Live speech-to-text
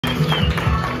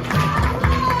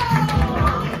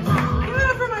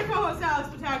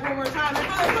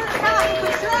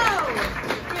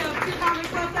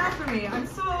me. I'm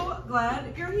so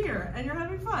glad you're here and you're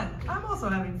having fun. I'm also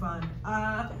having fun.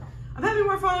 I'm having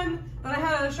more fun than I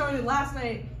had at a show last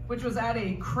night, which was at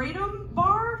a Kratom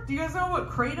bar. Do you guys know what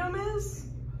Kratom is?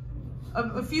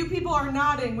 A few people are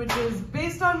nodding, which is,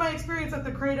 based on my experience at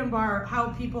the Kratom bar,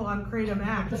 how people on Kratom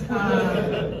act.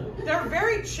 They're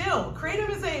very chill. Kratom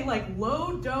is a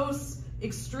low dose,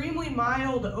 extremely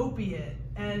mild opiate,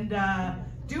 and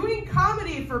doing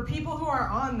comedy for people who are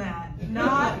on that,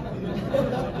 not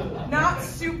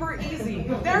super easy.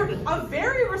 They're a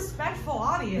very respectful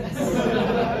audience,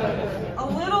 a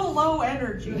little low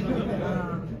energy.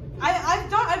 I've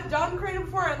done Kratom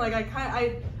before, and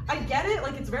I get it,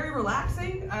 it's very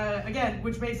relaxing, again,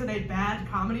 which makes it a bad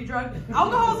comedy drug.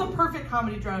 Alcohol is a perfect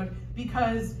comedy drug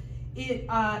because it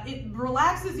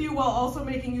relaxes you while also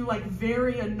making you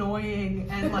very annoying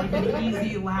and an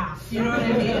easy laugh, you know what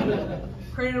I mean?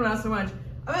 Kratom not so much.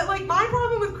 I mean, my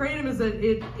problem with Kratom is that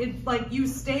it you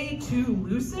stay too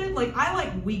lucid. I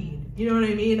like weed, you know what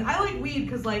I mean? I like weed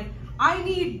because I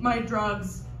need my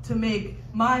drugs to make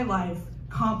my life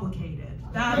complicated.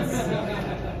 That's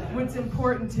what's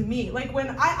important to me.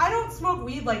 When I don't smoke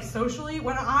weed socially.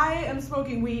 When I am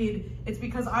smoking weed, it's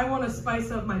because I want to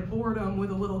spice up my boredom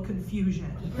with a little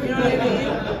confusion. You know what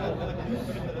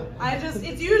I mean?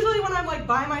 It's usually when I'm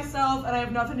by myself and I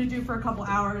have nothing to do for a couple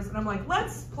hours and I'm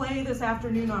let's play this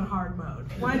afternoon on hard mode.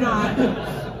 Why not?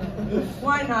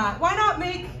 Why not? Why not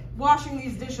make washing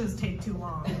these dishes take too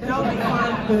long? That'll be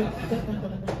fun.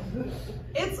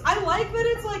 I like that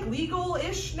it's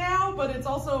legal-ish now, but it's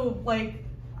also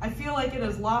I feel it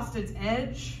has lost its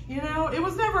edge, you know? It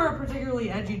was never a particularly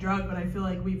edgy drug, but I feel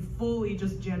we've fully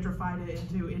just gentrified it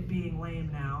into it being lame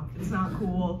now. It's not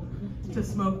cool to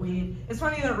smoke weed. It's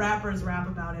funny that rappers rap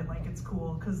about it it's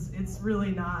cool, because it's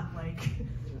really not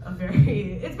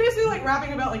it's basically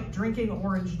rapping about drinking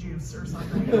orange juice or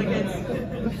something.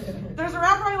 There's a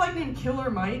rapper I like named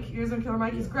Killer Mike. You guys know Killer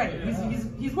Mike? He's great.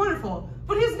 He's wonderful.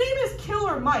 But his name is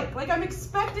Killer Mike. I'm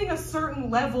expecting a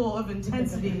certain level of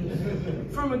intensity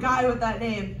from a guy with that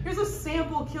name. Here's a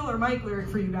sample Killer Mike lyric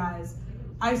for you guys.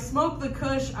 I smoke the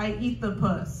kush, I eat the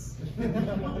puss.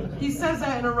 He says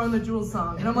that in a Run the Jewels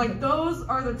song. And I'm those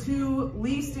are the two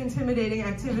least intimidating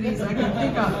activities I can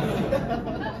think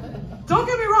of. Don't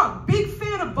get me wrong, big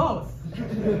fan of both.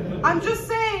 I'm just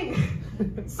saying,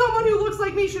 someone who looks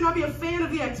like me should not be a fan of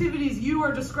the activities you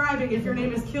are describing if your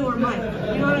name is Killer Mike.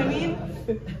 You know what I mean?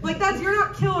 You're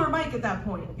not Killer Mike at that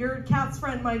point. You're Kath's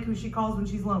friend Mike, who she calls when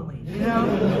she's lonely, you know?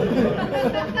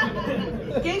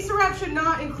 Gangsta rap should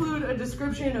not include a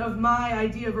description of my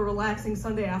idea of a relaxing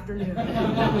Sunday afternoon.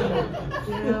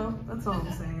 You know? That's all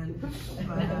I'm saying.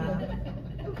 But,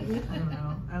 I don't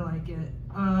know. I like it.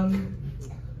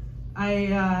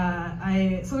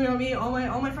 Something about me, all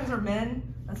my friends are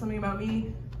men. That's something about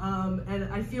me.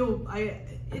 And I feel,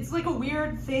 it's a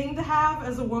weird thing to have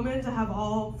as a woman, to have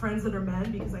all friends that are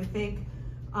men, because I think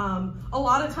a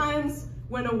lot of times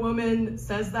when a woman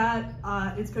says that,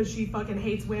 it's because she fucking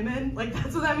hates women.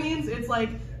 That's what that means. It's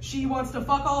she wants to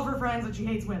fuck all of her friends and she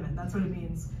hates women. That's what it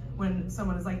means when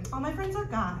someone is all my friends are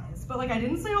guys. But I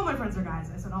didn't say all my friends are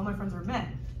guys. I said all my friends are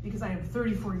men, because I am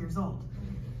 34 years old.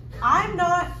 I'm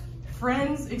not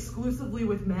friends exclusively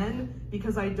with men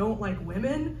because I don't like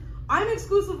women. I'm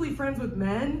exclusively friends with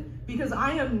men because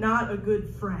I am not a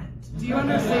good friend. Do you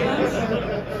understand?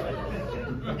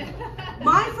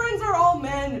 My friends are all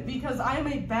men because I am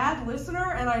a bad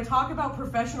listener and I talk about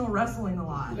professional wrestling a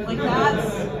lot.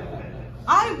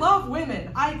 I love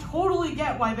women. I totally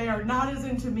get why they are not as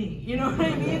into me. You know what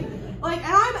I mean? And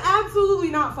I'm absolutely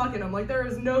not fucking them. There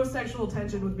is no sexual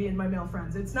tension with me and my male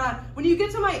friends. It's not, when you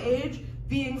get to my age,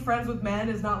 being friends with men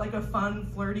is not a fun,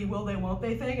 flirty, will they, won't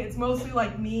they thing. It's mostly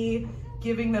me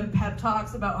giving them pep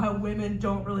talks about how women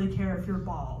don't really care if you're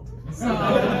bald. So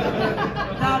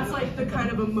that's the kind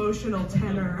of emotional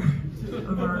tenor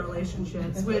of our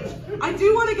relationships, which I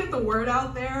do want to get the word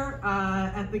out there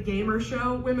at the gamer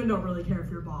show. Women don't really care if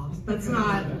you're bald. That's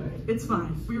not, it's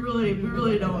fine. We really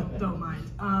don't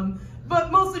mind. But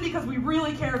mostly because we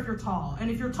really care if you're tall. And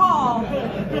if you're tall,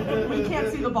 we can't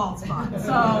see the bald spot.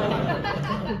 So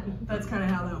that's kind of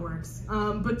how that works.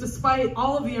 But despite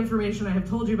all of the information I have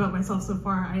told you about myself so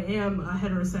far, I am a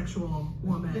heterosexual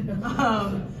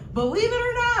woman. Believe it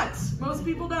or not, most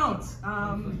people don't.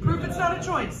 Proof it's not a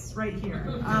choice right here.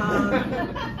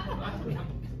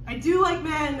 I do like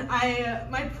men.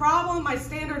 My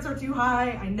standards are too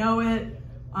high. I know it.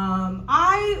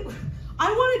 I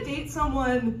want to date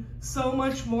someone so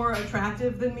much more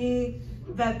attractive than me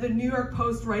that the New York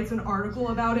Post writes an article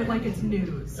about it like it's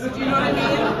news. Do you know what I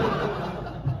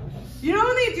mean? You know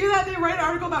when they do that, they write an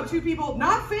article about two people,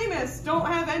 not famous, don't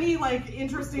have any like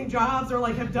interesting jobs or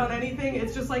like have done anything.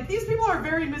 It's just like, these people are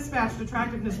very mismatched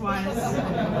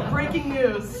attractiveness-wise. Breaking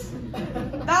news.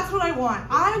 That's what I want.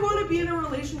 I want to be in a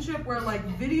relationship where like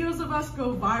videos of us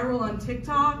go viral on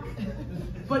TikTok,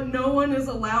 but no one is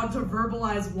allowed to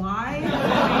verbalize why.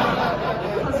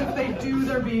 Because if they do,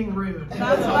 they're being rude.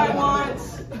 That's what I want.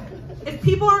 If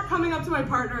people aren't coming up to my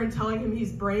partner and telling him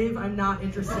he's brave, I'm not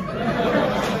interested.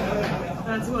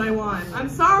 That's what I want. I'm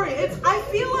sorry. I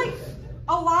feel like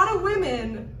a lot of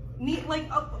women need, like,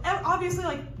 obviously,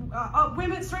 like,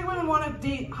 straight women want to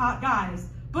date hot guys,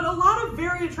 but a lot of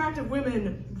very attractive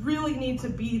women really need to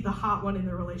be the hot one in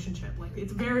their relationship. Like, they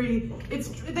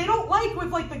don't like with,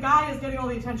 like, the guy is getting all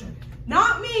the attention.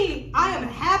 Not me. I am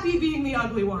happy being the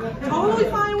ugly one. Totally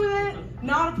fine with it.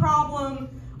 Not a problem.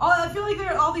 I feel like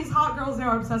all these hot girls there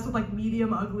are obsessed with like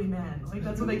medium ugly men. Like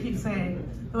that's what they keep saying.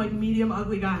 They're like medium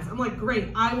ugly guys. I'm like, great,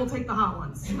 I will take the hot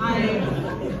ones. I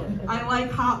like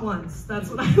hot ones.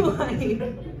 That's what I like.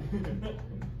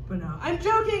 But no, I'm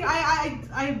joking.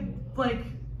 I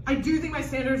do think my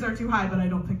standards are too high, but I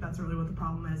don't think that's really what the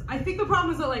problem is. I think the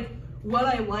problem is that like what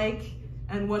I like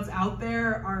and what's out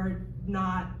there are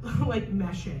not like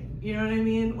meshing. You know what I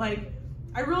mean? Like,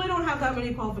 I really don't have that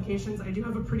many qualifications. I do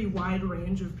have a pretty wide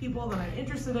range of people that I'm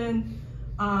interested in.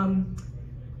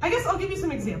 I guess I'll give you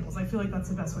some examples. I feel like that's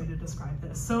the best way to describe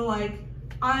this. So like,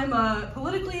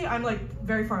 politically, I'm like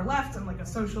very far left. I'm like a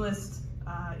socialist,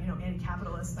 you know,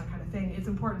 anti-capitalist, that kind of thing. It's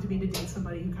important to me to date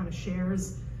somebody who kind of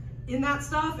shares in that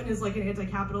stuff and is like an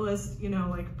anti-capitalist, you know,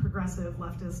 like progressive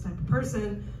leftist type of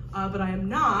person. But I am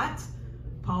not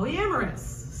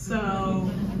polyamorous. So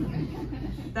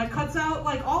that cuts out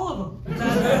like all of them.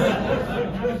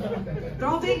 They're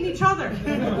all dating each other.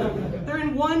 They're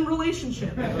in one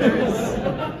relationship.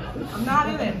 I'm not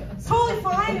in it. It's totally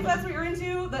fine if that's what you're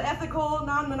into, the ethical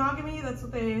non-monogamy. That's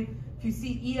what if you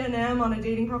see E&M on a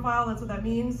dating profile, that's what that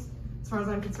means. As far as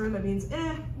I'm concerned, that means,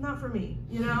 not for me,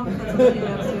 you know? That's what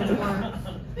E&M stands for.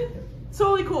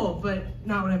 Totally cool, but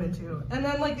not what I'm into. And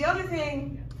then like the other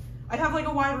thing, I have like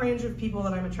a wide range of people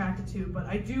that I'm attracted to, but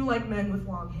I do like men with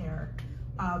long hair,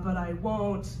 but I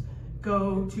won't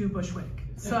go to Bushwick.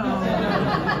 So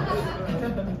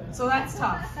that's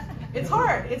tough. It's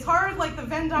hard. It's hard, like the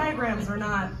Venn diagrams are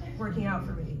not working out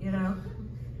for me, you know?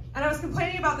 And I was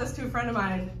complaining about this to a friend of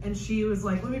mine, and she was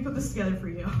like, let me put this together for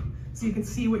you so you can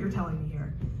see what you're telling me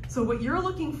here. So what you're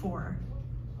looking for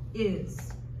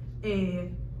is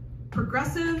a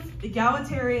progressive,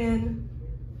 egalitarian,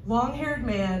 long-haired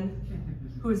man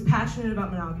who is passionate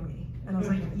about monogamy. And I was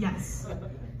like, yes,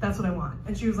 that's what I want.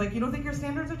 And she was like, you don't think your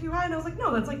standards are too high? And I was like,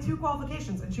 no, that's like 2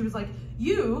 qualifications. And she was like,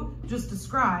 you just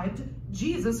described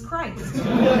Jesus Christ.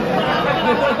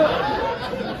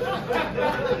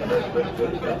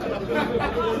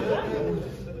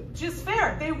 Just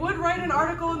fair. They would write an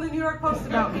article in the New York Post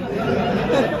about me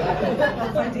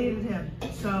if I dated him.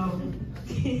 So,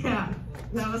 yeah.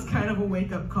 That was kind of a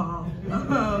wake-up call.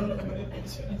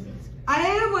 I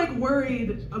am like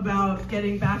worried about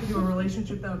getting back into a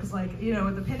relationship though, because like, you know,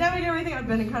 with the pandemic and everything, I've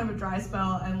been in kind of a dry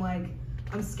spell, and like,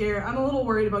 I'm scared. I'm a little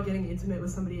worried about getting intimate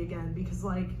with somebody again, because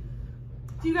like,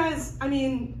 do you guys, I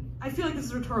mean, I feel like this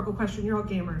is a rhetorical question. You're all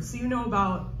gamers, so you know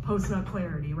about post-nut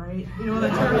clarity, right? You know what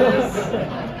that term is?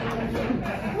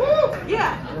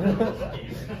 Yeah,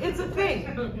 it's a thing.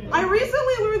 I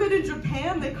recently learned that in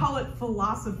Japan, they call it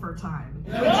philosopher time,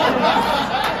 which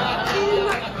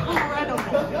is incredible.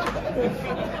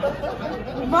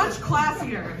 Much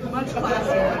classier, much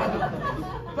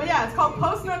classier. But yeah, it's called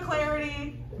post-nut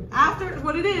clarity. After,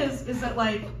 what it is that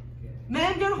like,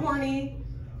 men get horny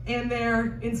and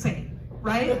they're insane.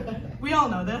 Right? We all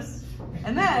know this.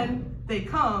 And then they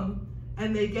come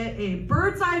and they get a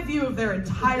bird's eye view of their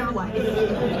entire life.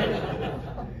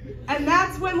 And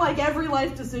that's when like every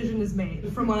life decision is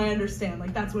made, from what I understand.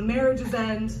 Like that's when marriages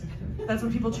end. That's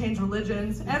when people change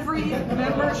religions. Every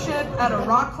membership at a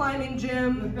rock climbing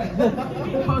gym,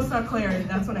 post-nut clarity,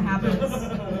 that's when it happens.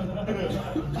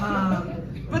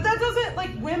 But that doesn't,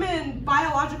 like women,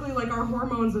 biologically, like our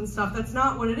hormones and stuff, that's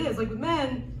not what it is. Like with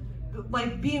men,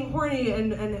 like being horny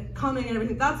and coming and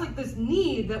everything, that's like this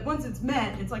need that once it's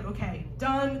met, it's like, okay,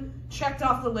 done, checked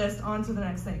off the list, on to the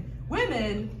next thing.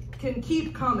 Women can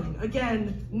keep coming.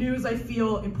 Again, news I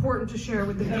feel important to share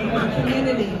with the gamer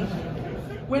community.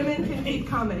 Women can keep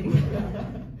coming.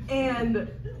 And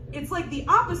it's like the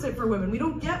opposite for women. We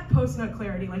don't get post-nut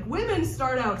clarity. Like women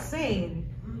start out sane,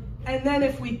 And then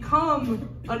if we come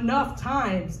enough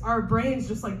times, our brains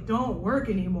just like don't work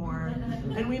anymore.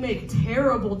 And we make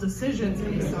terrible decisions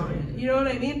based on it. You know what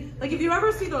I mean? Like if you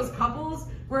ever see those couples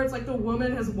where it's like the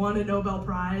woman has won a Nobel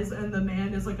Prize and the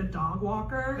man is like a dog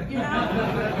walker, you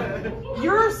know?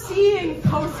 You're seeing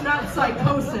post-nut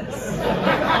psychosis.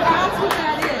 That's what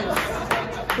that